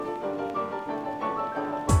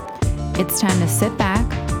It's time to sit back,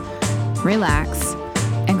 relax,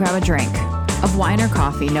 and grab a drink of wine or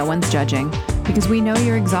coffee. No one's judging because we know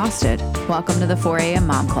you're exhausted. Welcome to the 4 a.m.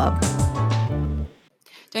 Mom Club.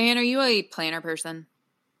 Diane, are you a planner person?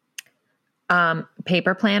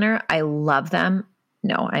 Paper planner. I love them.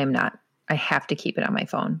 No, I am not. I have to keep it on my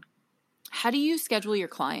phone. How do you schedule your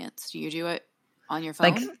clients? Do you do it on your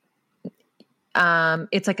phone?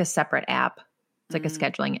 It's like a separate app. It's like a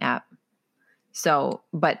scheduling app. So,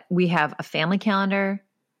 but we have a family calendar.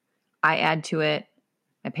 I add to it.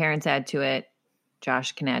 My parents add to it.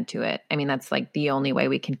 Josh can add to it. I mean, that's like the only way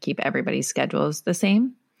we can keep everybody's schedules the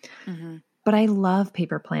same. Mm-hmm. But I love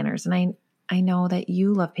paper planners, and I know that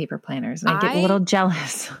you love paper planners, and I get a little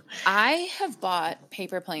jealous. I have bought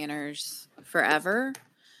paper planners forever.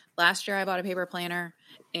 Last year I bought a paper planner,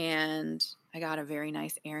 and I got a very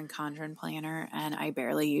nice Erin Condren planner, and I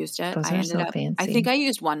barely used it. Those are so fancy. I think I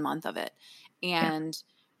used 1 month of it. And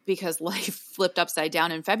because life flipped upside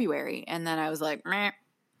down in February, and then I was like, meh,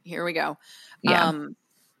 here we go. Yeah.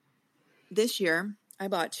 This year I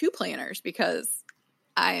bought 2 planners because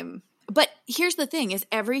but here's the thing is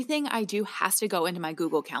everything I do has to go into my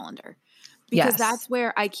Google Calendar because that's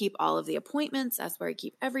where I keep all of the appointments. That's where I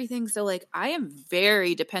keep everything. So like I am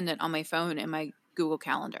very dependent on my phone and my Google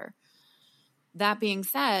Calendar. That being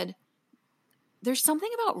said, there's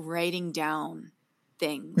something about writing down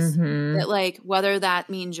things that like, whether that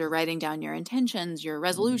means you're writing down your intentions, your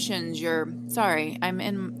resolutions, I'm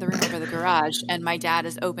in the room over the garage and my dad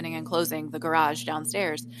is opening and closing the garage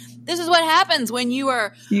downstairs. This is what happens when you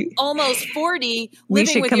are almost 40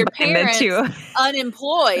 living with your parents,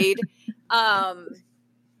 unemployed.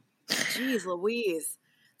 Geez Louise.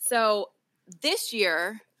 So this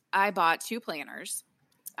year I bought 2 planners.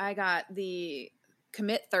 I got the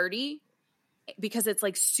Commit 30 because it's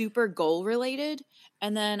like super goal related.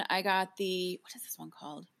 And then I got what is this one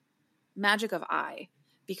called? Magic of I,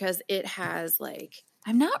 because it has like,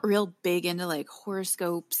 I'm not real big into like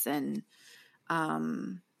horoscopes and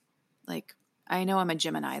like, I know I'm a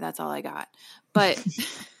Gemini. That's all I got. But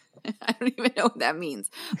I don't even know what that means.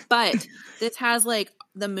 But this has like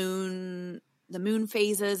the moon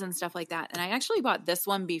phases and stuff like that. And I actually bought this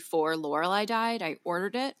one before Lorelai died. I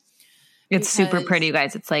ordered it. It's super pretty, you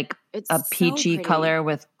guys. It's like a peachy color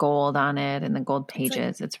with gold on it and the gold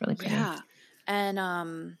pages. It's really pretty. Yeah.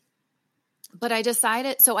 And, but I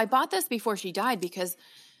decided, so I bought this before she died because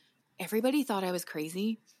everybody thought I was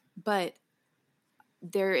crazy, but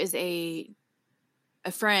there is a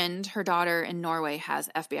friend, her daughter in Norway has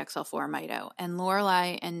FBXL4 Mito, and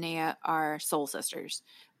Lorelai and Nea are soul sisters.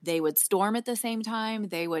 They would storm at the same time.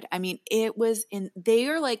 They are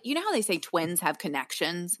like, you know how they say twins have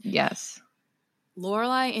connections? Yes.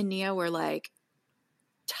 Lorelai and Nea were like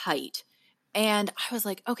tight. And I was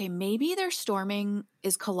like, okay, maybe their storming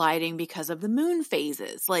is colliding because of the moon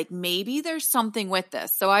phases. Like maybe there's something with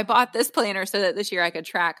this. So I bought this planner so that this year I could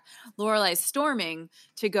track Lorelai's storming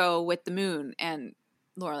to go with the moon, and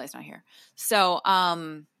Lorelai's not here. So,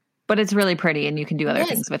 but it's really pretty and you can do other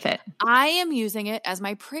things with it. I am using it as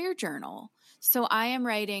my prayer journal. So I am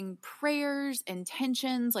writing prayers,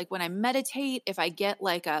 intentions, like when I meditate, if I get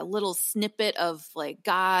like a little snippet of like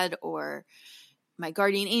God or my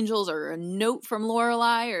guardian angels or a note from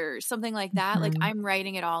Lorelai or something like that, like I'm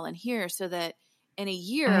writing it all in here so that in a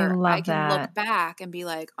year I can look back and be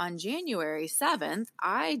like, on January 7th,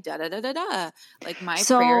 I da-da-da-da-da, like my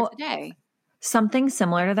prayer today. Something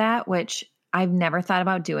similar to that, which I've never thought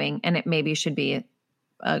about doing, and it maybe should be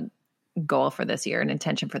a goal for this year, an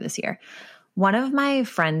intention for this year. One of my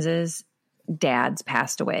friends' dads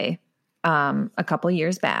passed away a couple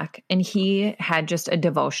years back, and he had just a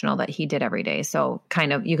devotional that he did every day. So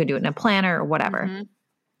kind of you could do it in a planner or whatever.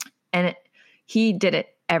 And he did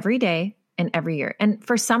it every day and every year. And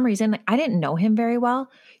for some reason, I didn't know him very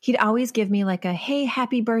well. He'd always give me like a, hey,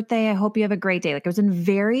 happy birthday. I hope you have a great day. Like it was a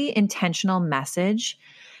very intentional message.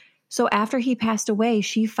 So after he passed away,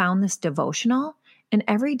 she found this devotional, and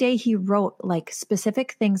every day he wrote like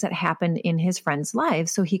specific things that happened in his friends'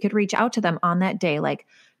 lives so he could reach out to them on that day, like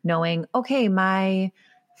knowing, okay, my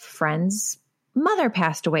friend's mother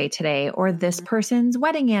passed away today, or this person's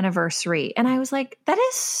wedding anniversary. And I was like, that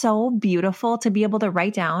is so beautiful to be able to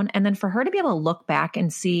write down. And then for her to be able to look back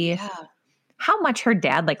and see how much her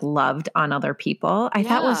dad like loved on other people, I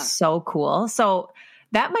thought was so cool. So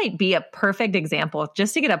that might be a perfect example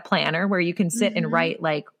just to get a planner where you can sit and write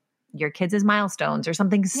like your kids' milestones or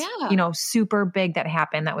something, you know, super big that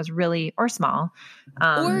happened that was really, or small.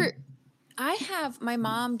 Or my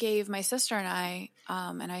mom gave my sister and I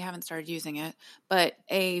haven't started using it, but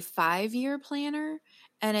a 5-year planner,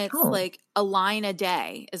 and it's like a line a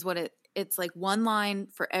day is what it it's like one line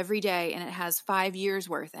for every day, and it has 5 years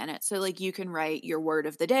worth in it. So like you can write your word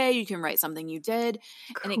of the day, you can write something you did,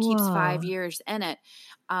 and it keeps 5 years in it.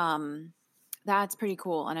 That's pretty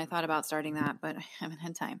cool. And I thought about starting that, but I haven't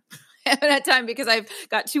had time. I haven't had time because I've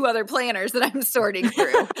got 2 other planners that I'm sorting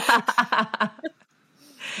through.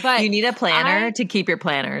 But you need a planner to keep your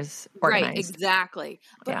planners organized. Right, exactly.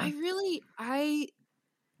 But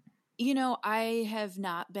I have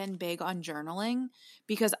not been big on journaling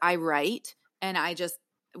because I write and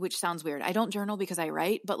which sounds weird. I don't journal because I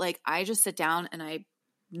write, but like I just sit down and I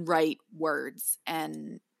write words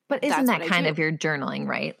But isn't that kind of your journaling,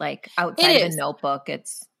 right? Like outside of a notebook,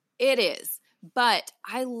 It is. But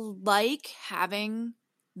I like having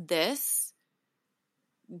this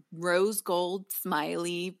rose gold,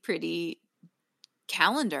 smiley, pretty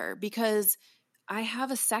calendar because I have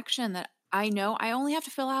a section that I know I only have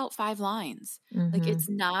to fill out 5 lines. Mm-hmm. Like it's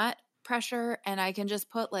not pressure, and I can just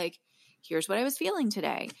put like, here's what I was feeling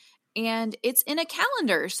today. And it's in a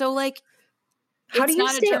calendar. So like, how do you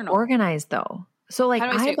stay organized though? So like,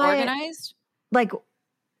 how do I stay organized? Like,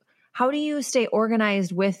 how do you stay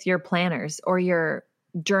organized with your planners or your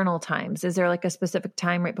journal times? Is there like a specific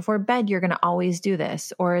time right before bed you're going to always do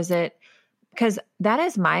this? Or is it, because that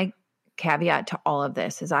is my caveat to all of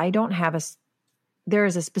this, is I don't have there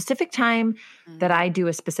is a specific time that I do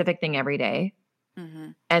a specific thing every day. Mm-hmm.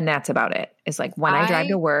 And that's about it. It's like when I drive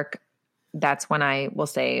to work, that's when I will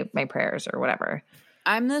say my prayers or whatever.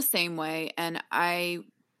 I'm the same way. And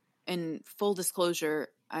in full disclosure,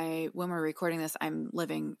 when we're recording this, I'm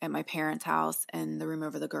living at my parents' house in the room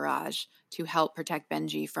over the garage to help protect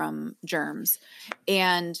Benji from germs.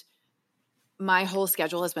 And my whole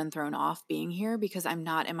schedule has been thrown off being here because I'm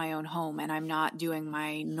not in my own home and I'm not doing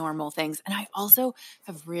my normal things. And I also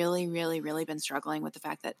have really, really, really been struggling with the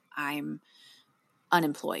fact that I'm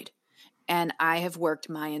unemployed and I have worked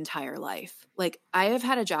my entire life. Like I have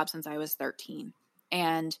had a job since I was 13,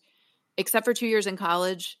 and except for 2 years in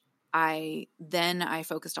college, I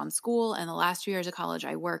focused on school, and the last 2 years of college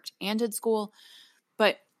I worked and did school,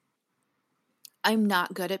 but I'm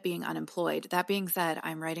not good at being unemployed. That being said,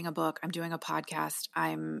 I'm writing a book, I'm doing a podcast.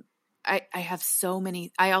 I have so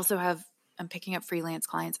many, I'm picking up freelance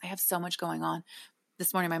clients. I have so much going on.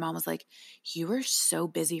 This morning, my mom was like, you are so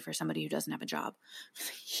busy for somebody who doesn't have a job.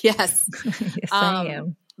 Yes. Yes, I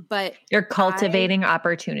am. But you're cultivating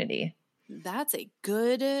opportunity. That's a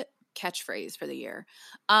good catchphrase for the year.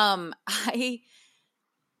 My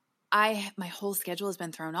whole schedule has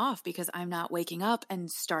been thrown off because I'm not waking up and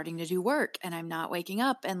starting to do work, and I'm not waking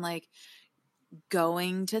up and like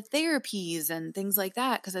going to therapies and things like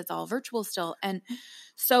that because it's all virtual still. And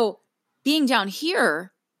so being down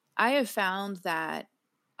here, I have found that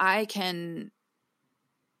I can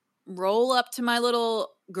roll up to my little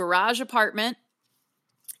garage apartment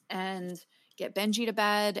and get Benji to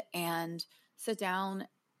bed and sit down.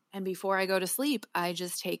 And before I go to sleep, I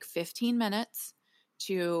just take 15 minutes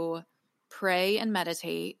to pray and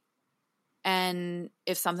meditate. And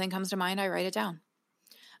if something comes to mind, I write it down.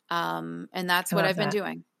 And that's what I've been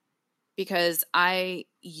doing, because I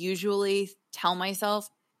usually tell myself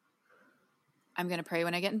I'm going to pray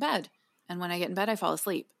when I get in bed. And when I get in bed, I fall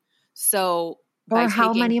asleep. So, or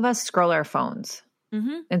how many of us scroll our phones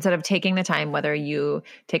instead of taking the time, whether you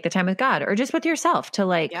take the time with God or just with yourself to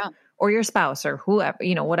like, or your spouse or whoever,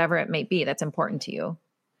 whatever it may be that's important to you.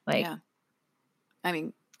 Like, I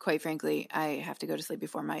mean, quite frankly, I have to go to sleep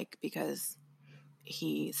before Mike because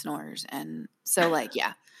he snores. And so like,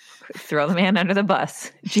 throw the man under the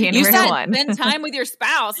bus. January you said 1. Spend time with your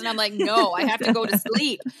spouse. And I'm like, no, I have to go to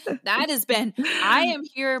sleep. I am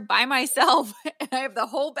here by myself and I have the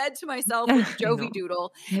whole bed to myself with Jovi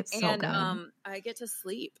Doodle. And I get to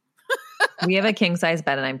sleep. We have a king size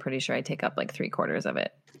bed and I'm pretty sure I take up like 3/4 of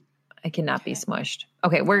it. I cannot be smushed.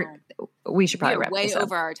 Okay. We should probably wrap this up. Way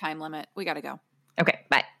over our time limit. We got to go. Okay.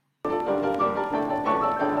 Bye.